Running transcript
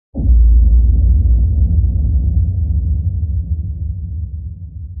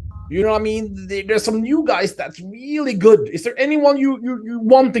You know what I mean? There's some new guys that's really good. Is there anyone you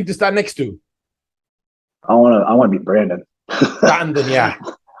wanting to stand next to? I want to beat Brandon. Brandon, yeah.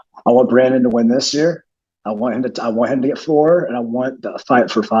 I want Brandon to win this year. I want him to get 4, and I want the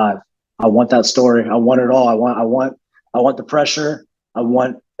fight for 5. I want that story. I want it all. I want the pressure. I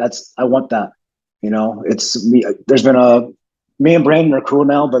want that. You know, it's me. There's been me and Brandon are cool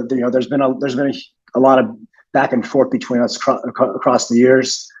now, but you know, there's been a lot of back and forth between us across the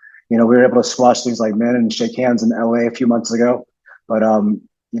years. You know, we were able to squash things like men and shake hands in LA a few months ago, but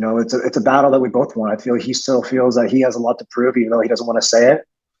you know, it's a battle that we both won. I feel he still feels that he has a lot to prove, even though he doesn't want to say it.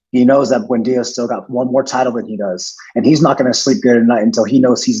 He knows that Buendia still got one more title than he does, and he's not going to sleep good at night until he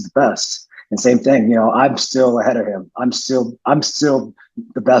knows he's the best. And same thing, you know, I'm still ahead of him. I'm still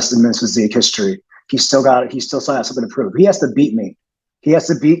the best in men's physique history. He still has something to prove. He has to beat me. He has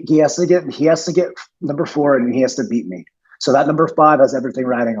to get number 4, and he has to beat me. So that number 5 has everything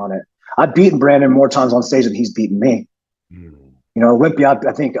riding on it. I've beaten Brandon more times on stage than he's beaten me. You know, Olympia,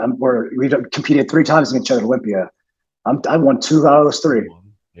 I think we competed 3 times against each other at Olympia. I won 2 out of those 3.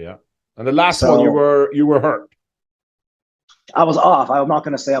 Yeah. And the last one you were hurt. I was off. I'm not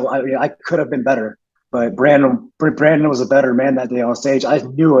going to say I could have been better, but Brandon was a better man that day on stage. I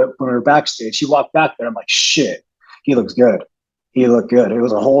knew it when we were backstage. He walked back there. I'm like, shit, he looks good. He looked good. It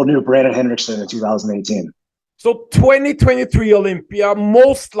was a whole new Brandon Hendrickson in 2018. So 2023 Olympia,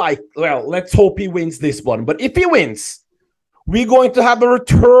 most like, well, let's hope he wins this one. But if he wins, we're going to have a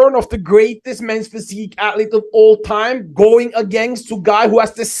return of the greatest men's physique athlete of all time going against a guy who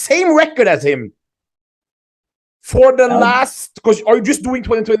has the same record as him. For the last, because are you just doing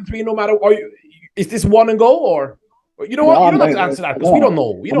 2023 no matter, is this one and go, or you know what? You don't have to answer that because we don't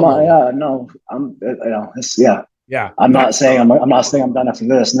know. We don't know. Yeah, no, yeah. I'm not saying I'm done after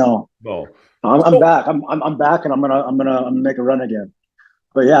this. No. I'm back. I'm back, and I'm gonna make a run again.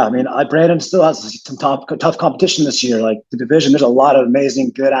 But yeah, I mean, Brandon still has some tough competition this year. Like the division, there's a lot of amazing,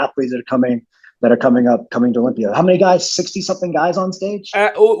 good athletes that are coming to Olympia. How many guys? 60-something guys on stage.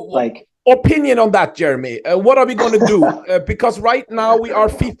 Opinion on that, Jeremy. What are we going to do? Because right now we are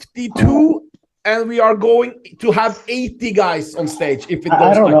 52, and we are going to have 80 guys on stage. If it goes,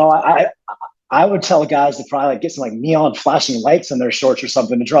 I don't know. I would tell guys to probably get some neon flashing lights in their shorts or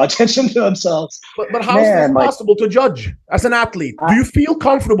something to draw attention to themselves. But how is this possible to judge as an athlete? Do you feel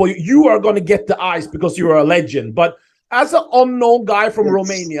comfortable? You are going to get the eyes because you are a legend. But as an unknown guy from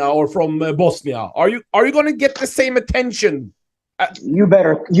Romania or from Bosnia, are you going to get the same attention? You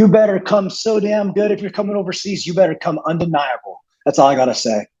better come so damn good if you're coming overseas. You better come undeniable. That's all I gotta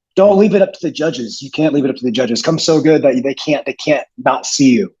say. Don't leave it up to the judges. You can't leave it up to the judges. Come so good that they can't not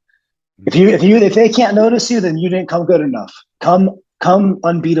see you. If they can't notice you, then you didn't come good enough. Come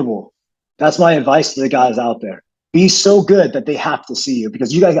unbeatable. That's my advice to the guys out there. Be so good that they have to see you,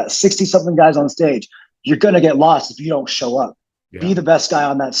 because you guys got 60-something guys on stage. You're gonna get lost if you don't show up. Yeah. Be the best guy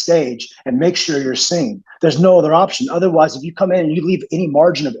on that stage and make sure you're seen. There's no other option. Otherwise, if you come in and you leave any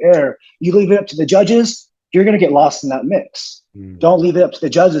margin of error, you leave it up to the judges, you're going to get lost in that mix. Don't leave it up to the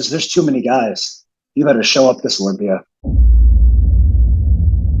judges. There's too many guys. You better show up this Olympia.